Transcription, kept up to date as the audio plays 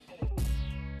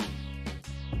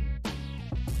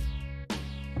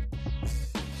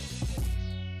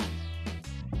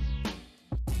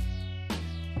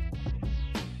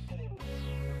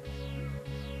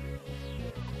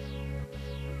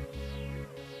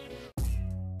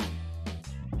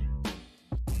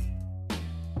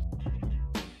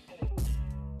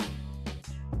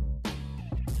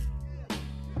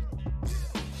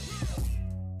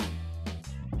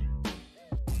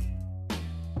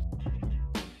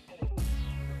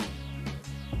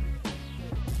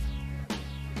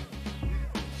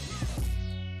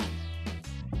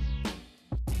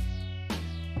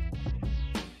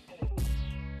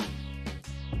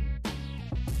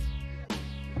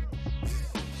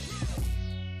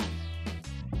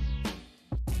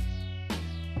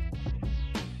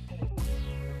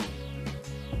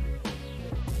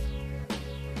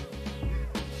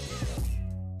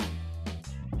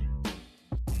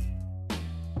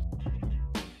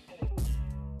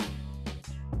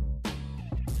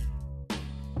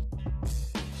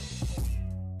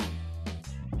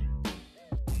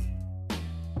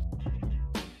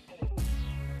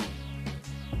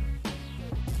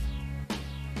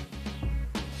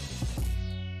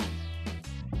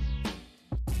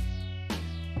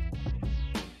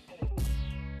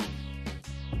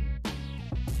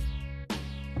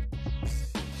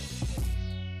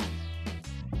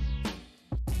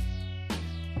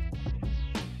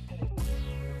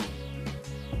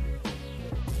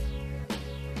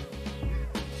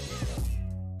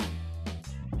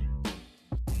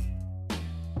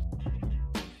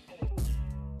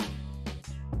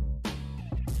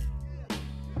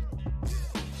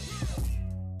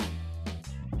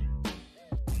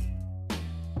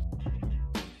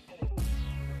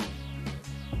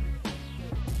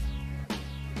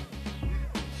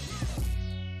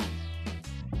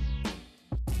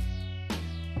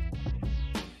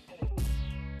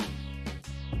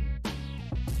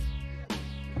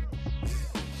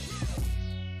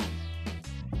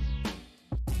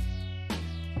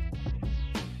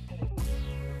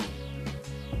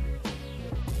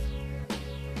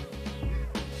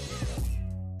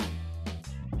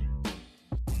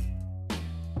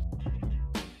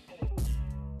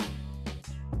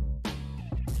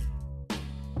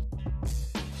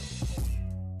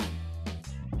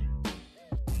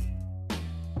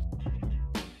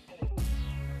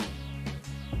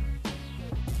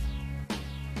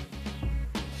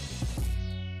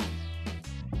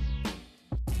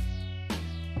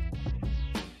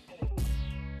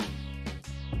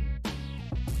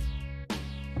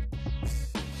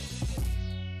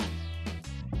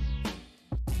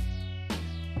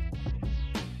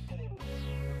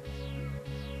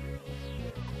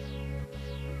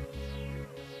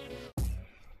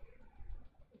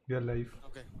We are live.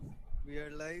 Okay, we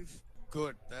are live.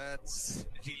 Good, that's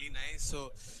really nice.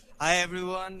 So, hi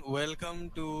everyone, welcome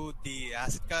to the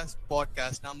Acidcast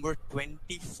podcast number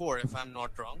 24, if I'm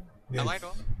not wrong. Yeah, Am I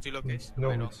wrong? Trilokesh, am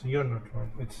I no, wrong? you're not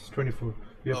wrong. It's 24.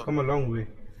 We have Oh, come a long way.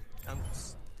 um,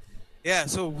 yeah,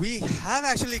 so we have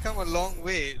actually come a long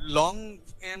way. Long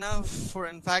enough for,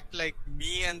 in fact, like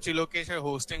me and Trilokesh are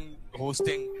co-hosting,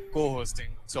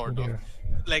 sort of, Yeah.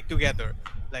 like together.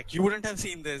 Like you wouldn't have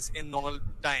seen this in normal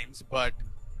times, but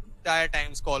dire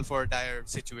times call for dire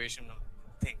situational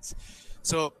things.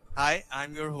 So, hi,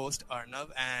 I'm your host Arnav,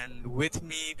 and with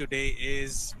me today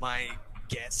is my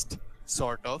guest,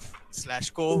 sort of, slash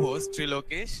co-host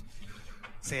Trilokesh.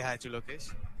 Say hi,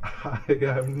 Trilokesh.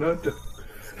 I'm not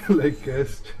like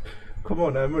guest. Come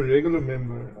on, I'm a regular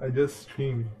member. I just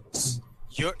stream.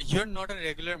 You're not a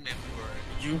regular member.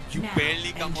 You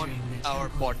barely come on our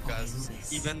podcast,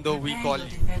 even though we call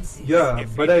you. Yeah,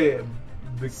 Every but day.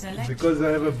 because I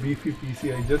have a beefy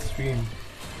PC, I just stream.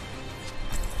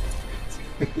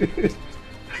 Making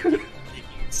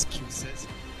excuses.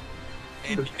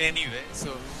 Anyway,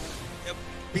 so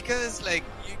because like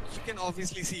you can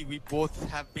obviously see we both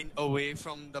have been away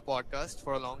from the podcast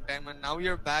for a long time, and now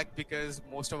you're back because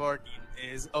most of our team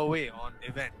is away on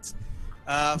events.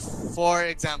 For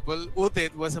example,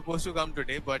 Udit was supposed to come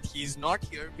today, but he's not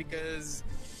here because,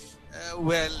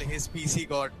 well, his PC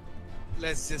got,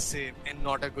 let's just say, in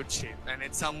not a good shape, and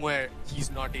it's somewhere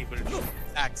he's not able to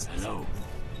access.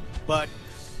 But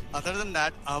other than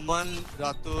that, Aman,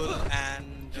 Ratul,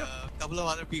 and a couple of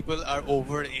other people are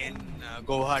over in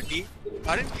Guwahati.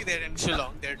 Currently, they're in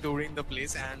Shillong. They're touring the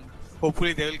place, and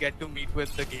hopefully, they will get to meet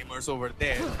with the gamers over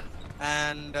there.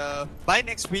 And by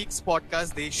next week's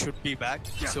podcast, they should be back.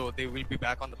 So they will be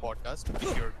back on the podcast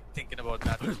if you're thinking about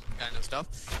that kind of stuff.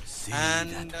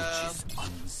 And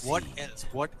what else?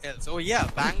 What else? Oh yeah,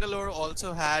 Bangalore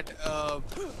also had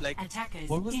like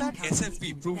what was that?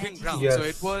 SFP Proving Ground. Yes. So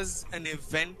it was an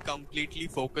event completely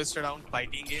focused around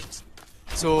fighting games.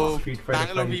 So Street Fighter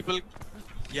Bangalore 5. people,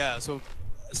 yeah. So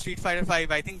Street Fighter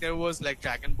 5. I think there was like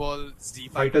Dragon Ball Z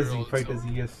Fighter Z, also. Fighter Z,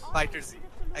 yes. Fighter Z.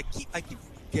 I keep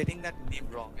getting that name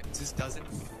wrong. It just doesn't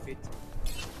fit.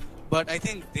 But I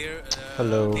think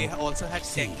Hello. they also had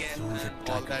Tekken and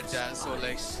all that jazz. So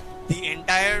like the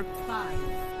entire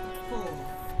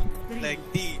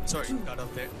cut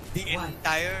off there. The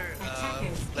entire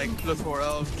like plethora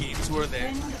of games were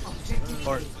there,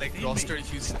 or like roster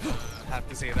if you have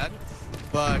to say that.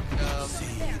 But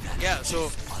yeah,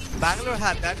 so Bangalore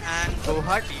had that, and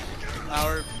Guwahati.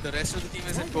 The rest of the team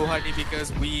is in Guwahati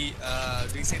because we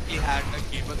recently had a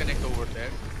Gamer Connect over there.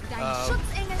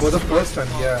 For the first time,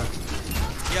 yeah.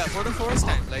 Yeah, for the first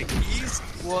time. Like, East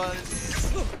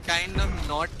was kind of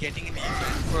not getting an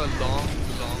event for a long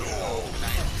time.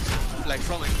 Like,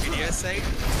 from Nvidia's side.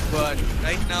 But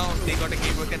right now, they got a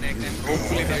Gamer Connect, and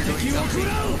hopefully they're doing something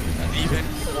even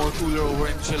more cooler over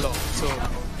in Shillong. So,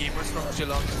 gamers from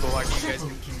Shillong and Guwahati, you guys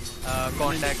can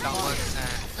contact Aman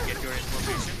and get your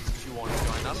information if you want to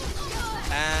join up.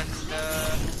 And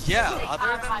yeah,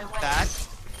 other than that,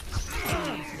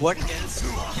 what else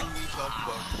can we talk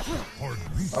about?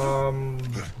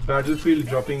 Battlefield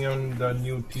dropping on the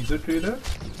new teaser trailer,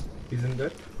 isn't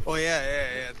that? Oh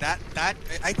yeah. That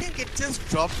I think it just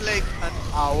dropped like an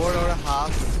hour or a half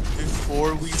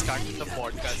before we started the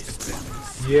podcast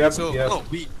itself. Yep, So yep. no,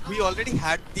 we already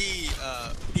had the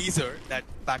teaser that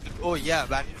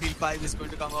Battlefield 5 is going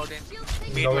to come out in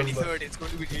May November. 23rd. It's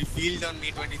going to be revealed on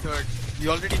May 23rd. We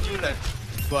already knew that,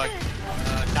 but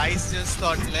DICE just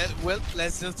thought,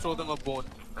 let's just throw them a bone.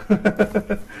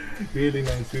 Really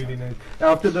nice, really nice.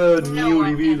 After the new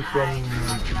reveal from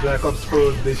Black Ops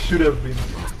 4, they should have been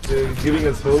giving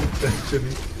us hope,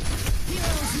 actually.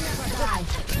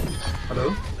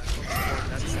 Hello?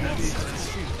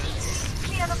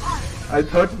 I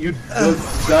thought you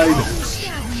just died.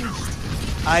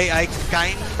 I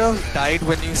kind of died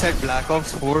when you said Black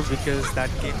Ops 4 because that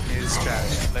game is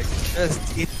trash. Like,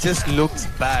 it just looks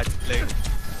bad. Like,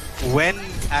 when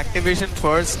Activision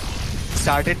first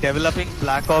started developing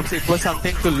Black Ops, it was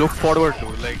something to look forward to.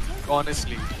 Like,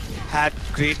 honestly, had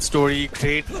great story,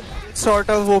 great sort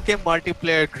of okay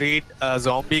multiplayer, great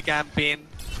zombie campaign,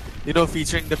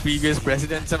 featuring the previous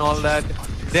presidents and all that.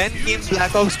 Then came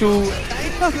Black Ops 2,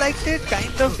 kind of liked it,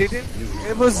 kind of didn't.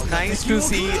 It was nice to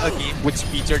see a game which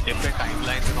featured different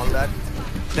timelines and all that.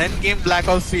 Then came Black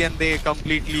Ops 3 and they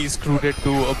completely screwed it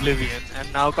to oblivion.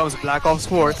 And now comes Black Ops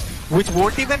 4, which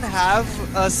won't even have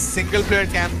a single player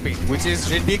campaign, which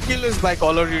is ridiculous by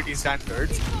Call of Duty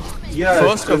standards. Yeah,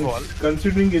 First of all,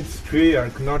 considering it's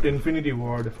Treyarch, not Infinity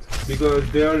Ward, because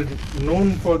they are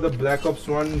known for the Black Ops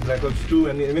 1, Black Ops 2,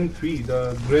 and even 3,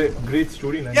 the great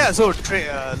storyline. Yeah, so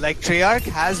Treyarch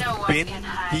has been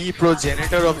the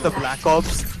progenitor of the Black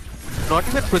Ops. Not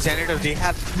even progenitor, they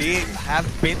have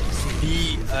been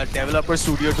the developer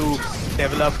studio to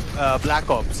develop Black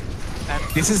Ops, and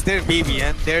this is their baby,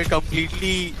 and they're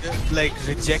completely like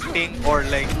rejecting or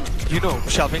like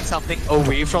shoving something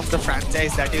away from the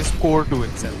franchise that is core to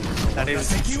itself. That is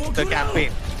the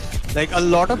campaign. Like a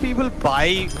lot of people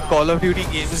buy Call of Duty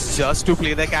games just to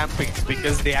play the campaign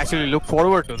because they actually look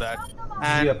forward to that,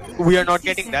 and we are not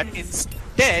getting that.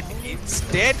 Instead,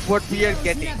 what we are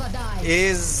getting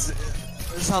is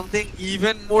something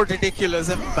even more ridiculous,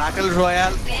 a battle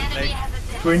royale, like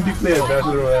 20-player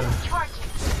battle royale.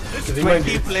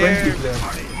 20 player.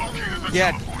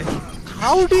 Yeah.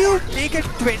 How do you make a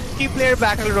 20-player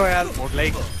battle royale mode?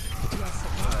 Like, oh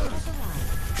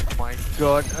my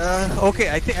god. Okay,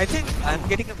 I think I'm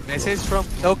getting a message from.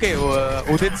 Okay,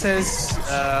 Udit says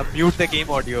mute the game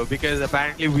audio because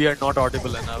apparently we are not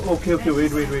audible enough. Okay,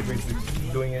 wait.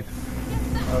 Doing it.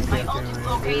 Okay,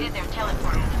 Located their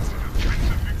teleporter.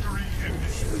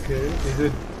 Okay, is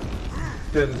it?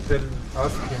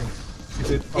 Ask him. Is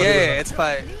it? Yeah, it's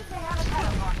fine.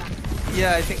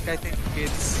 Yeah, I think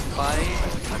it's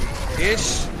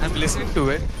fine-ish. I'm listening to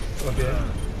it. Okay.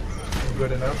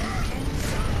 Good enough.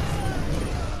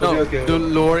 No, Okay.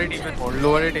 lower it even more.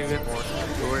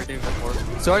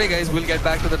 Sorry guys, we'll get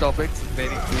back to the topics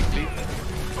very quickly.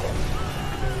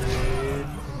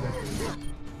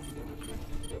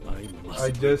 I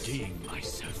just.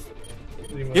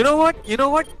 You know what?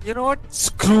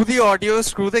 Screw the audio,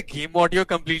 screw the game audio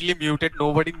completely muted.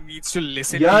 Nobody needs to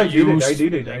listen Yeah, to you. I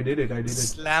did it.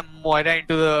 Slam Moira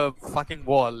into the fucking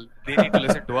wall. They need to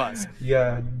listen to us.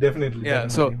 Yeah, definitely. Yeah,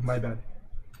 definitely. My bad.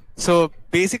 So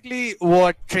basically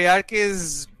what Treyarch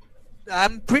is,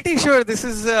 I'm pretty sure this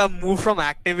is a move from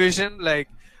Activision, like,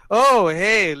 oh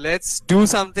hey, let's do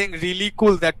something really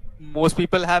cool that most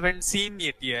people haven't seen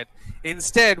it yet.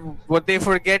 Instead, what they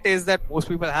forget is that most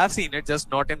people have seen it, just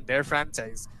not in their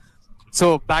franchise.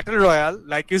 So Battle Royale,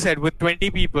 like you said, with 20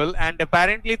 people, and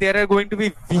apparently there are going to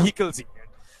be vehicles in it.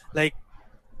 Like,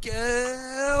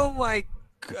 oh my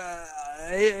god,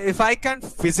 if I can't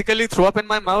physically throw up in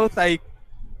my mouth, I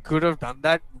could have done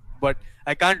that, but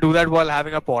I can't do that while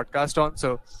having a podcast on.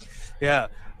 So, yeah,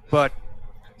 but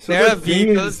So there the are thing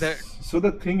vehicles is- there. So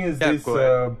the thing is, Yeah, this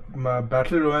go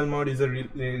battle royale mode is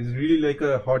really like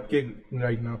a hotcake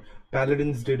right now.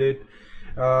 Paladins did it.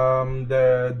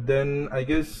 Then I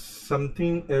guess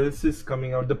something else is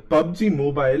coming out. The PUBG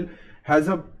Mobile has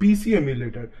a PC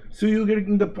emulator. So you're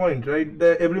getting the point, right?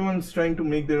 Everyone's trying to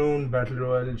make their own battle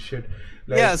royale shit.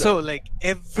 Like, Yeah, so like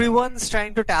everyone's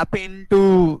trying to tap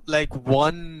into like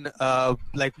one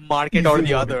like market or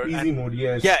the other. Easy mode,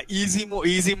 yes. Yeah,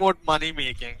 easy mode money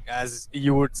making, as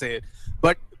you would say.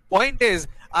 But point is,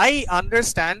 I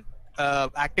understand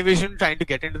Activision trying to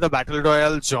get into the battle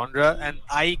royale genre, and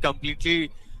I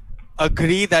completely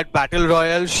agree that battle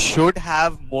royale should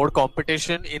have more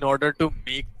competition in order to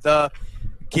make the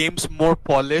games more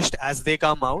polished as they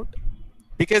come out.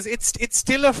 Because it's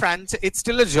still a franchise, it's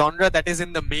still a genre that is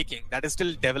in the making, that is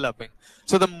still developing.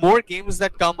 So the more games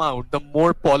that come out, the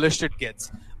more polished it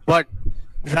gets. But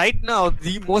right now,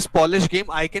 the most polished game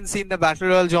I can see in the battle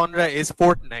royale genre is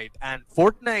Fortnite, and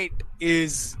Fortnite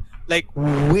is like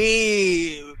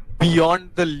way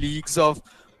beyond the leagues of,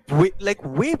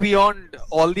 way beyond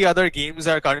all the other games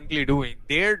are currently doing.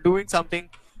 They're doing something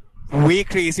way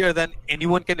crazier than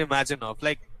anyone can imagine of.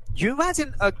 Like, you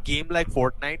imagine a game like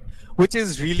Fortnite, which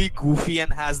is really goofy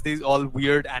and has these all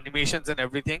weird animations and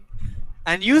everything,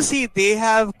 and you see they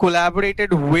have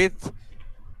collaborated with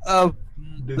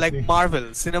like Disney. Marvel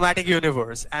Cinematic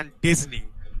Universe and Disney.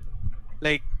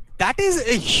 Like, that is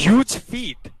a huge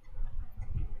feat.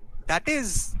 That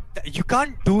is, you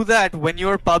can't do that when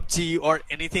you're PUBG or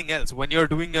anything else, when you're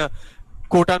doing a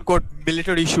quote-unquote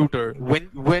military shooter.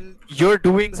 When you're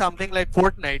doing something like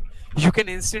Fortnite, you can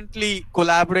instantly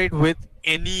collaborate with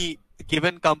any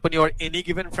given company or any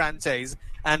given franchise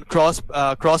and cross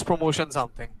promotion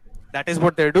something. That is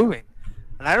what they're doing,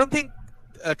 and I don't think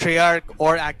Treyarch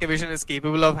or Activision is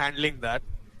capable of handling that,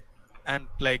 and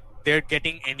like they're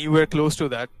getting anywhere close to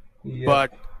that. Yeah.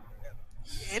 But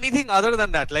anything other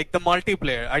than that, like the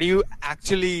multiplayer, are you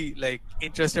actually like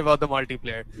interested about the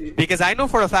multiplayer? Because I know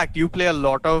for a fact you play a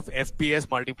lot of FPS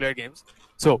multiplayer games.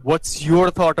 So what's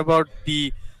your thought about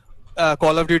the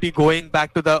Call of Duty going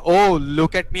back to the, oh,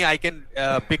 look at me, I can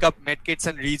pick up medkits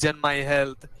and regen my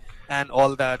health and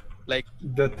all that? Like,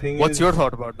 The thing what's is, your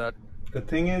thought about that? The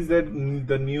thing is that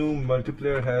the new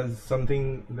multiplayer has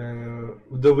something.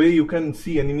 The way you can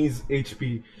see enemies'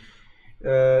 HP.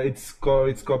 It's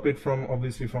copied from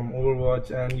obviously from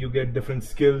Overwatch, and you get different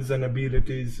skills and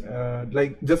abilities,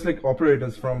 just like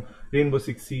operators from Rainbow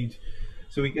Six Siege.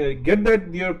 So we get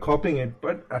that you're copying it,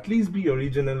 but at least be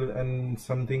original and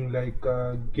something like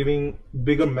giving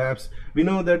bigger maps. We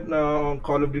know that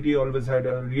Call of Duty always had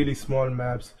really small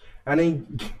maps, and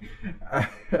I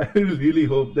really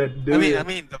hope that I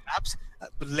mean, the maps.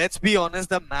 Let's be honest.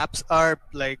 The maps are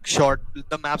like short.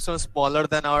 The maps are smaller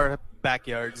than our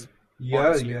backyards.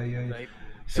 Honestly, yeah. right?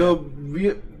 So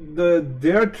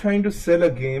they are trying to sell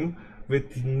a game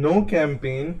with no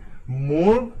campaign,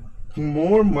 more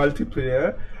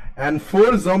multiplayer, and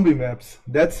 4 zombie maps.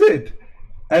 That's it,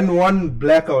 and one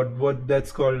blackout. What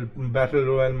that's called battle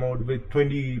royale mode with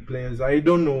 20 players. I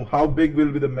don't know how big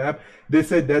will be the map. They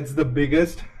said that's the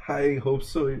biggest. I hope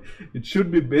so. It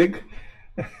should be big.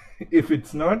 If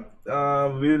it's not,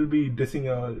 we'll be dissing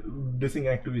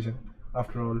Activision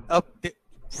after all.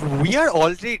 We are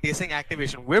already dissing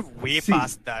Activision. We're way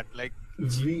past that. Like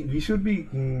we should be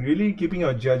really keeping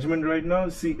our judgment right now.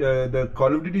 See, the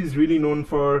Call of Duty is really known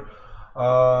for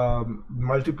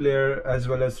multiplayer as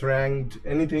well as ranked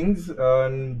anything,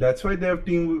 and that's why they have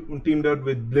teamed up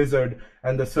with Blizzard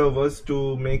and the servers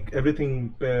to make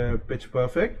everything pitch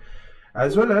perfect,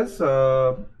 as well as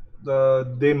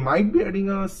they might be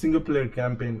adding a single player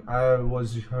campaign. I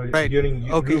was hearing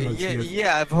rumors.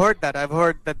 Yeah, I've heard that. I've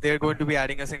heard that they're going to be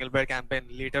adding a single player campaign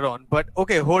later on. But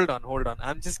okay, hold on.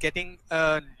 I'm just getting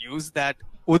news that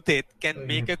Udit can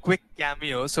make a quick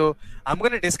cameo. So I'm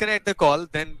gonna disconnect the call,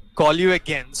 then call you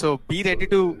again. So be ready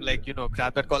to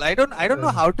grab that call. I don't know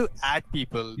how to add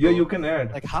people. Yeah, though. you can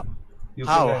add. Like how?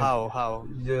 How?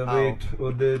 Yeah, wait,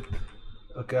 Udit.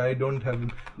 Okay, I don't have it.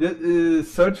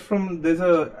 Just, search from, there's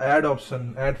a add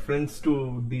option, add friends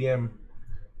to DM,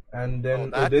 and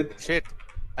then Udit. Shit,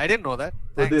 I didn't know that.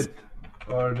 Thanks. Udit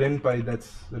or Renpai,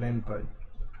 that's Renpai.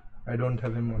 I don't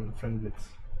have him on friend list.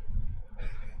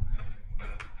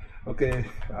 Okay.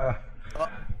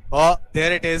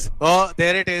 There it is.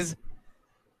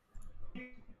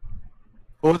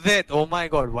 Udit, oh my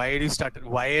god, why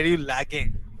are you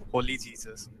lagging? Holy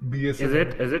Jesus.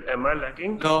 BSN. Is it? Am I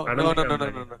lagging? No.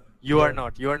 You are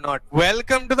not.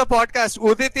 Welcome to the podcast.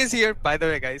 Udit is here, by the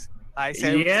way, guys.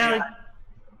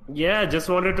 Yeah, just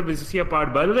wanted to see a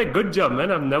part. By the way, good job,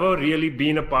 man. I've never really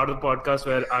been a part of the podcast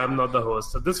where I'm not the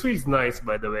host. So this feels nice,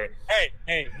 by the way.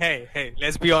 Hey.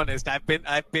 Let's be honest. I've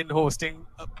been hosting,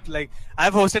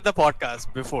 I've hosted the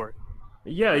podcast before.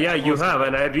 Yeah, you have,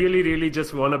 and I really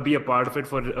just want to be a part of it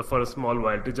for a small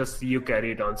while to just see you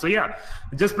carry it on. So yeah,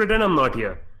 just pretend I'm not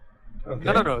here.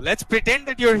 Okay. No. Let's pretend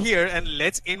that you're here, and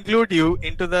let's include you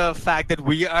into the fact that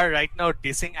we are right now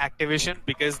dissing Activision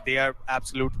because they are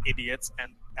absolute idiots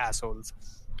and assholes.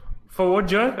 For what,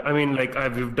 Joy? I mean,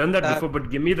 we've done that before, but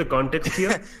give me the context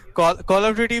here. Call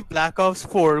of Duty Black Ops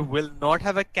 4 will not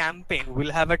have a campaign.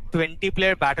 We'll have a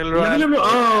 20-player battle royale. No.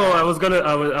 Oh, I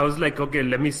was like, okay,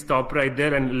 let me stop right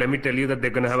there and let me tell you that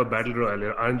they're gonna have a battle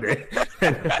royale, aren't they?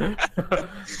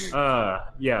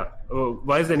 Yeah. Oh,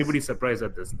 why is anybody surprised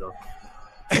at this though?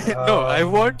 No, I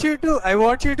want you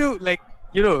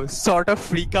to sort of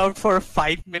freak out for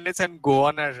 5 minutes and go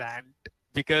on a rant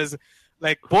because.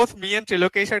 Both me and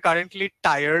Trilokesh are currently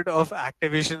tired of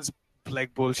Activision's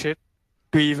bullshit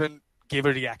to even give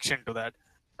a reaction to that.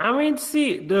 I mean,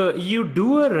 see, you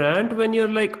do a rant when you're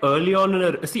early on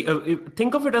in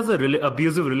think of it as a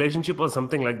abusive relationship or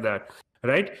something like that,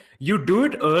 right? You do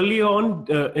it early on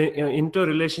into a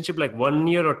relationship 1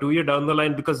 year or 2 year down the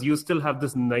line because you still have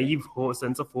this naive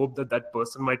sense of hope that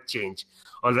person might change.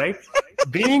 All right.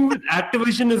 Being with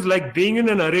Activision is like being in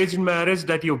an arranged marriage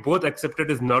that you both accepted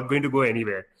is not going to go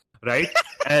anywhere, right?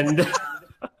 And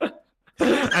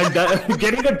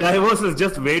getting a divorce is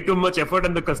just way too much effort,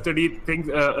 and the custody thing,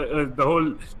 the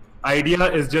whole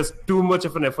idea is just too much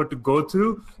of an effort to go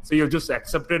through. So you've just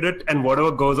accepted it, and whatever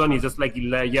goes on, you're just let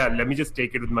me just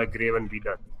take it with my grave and be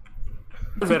done.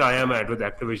 That's where I am at with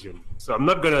Activision. So I'm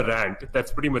not gonna rant.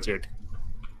 That's pretty much it.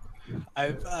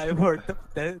 I've heard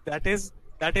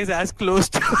that is as close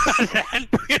to a rant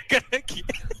we're gonna get.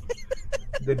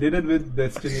 They did it with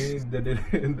Destiny. They're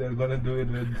gonna do it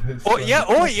with this. Oh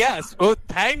yes. Oh,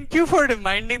 thank you for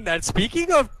reminding that.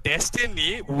 Speaking of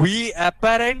Destiny, we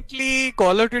apparently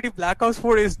Call of Duty Black Ops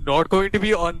 4 is not going to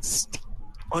be on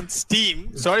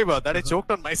Steam. Sorry about that. I choked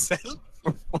on myself.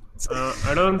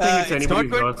 I don't think it's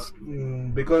anybody's loss.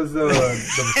 Because the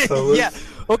servers. Yeah.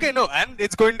 Okay. No, and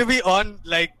it's going to be on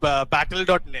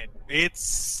Battle.net.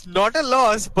 it's not a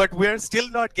loss, but we're still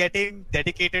not getting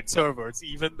dedicated servers,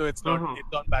 even though it's not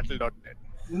it's on Battle.net.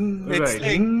 It's Right.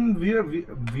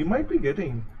 like we might be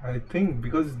getting, I think,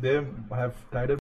 because they have tied up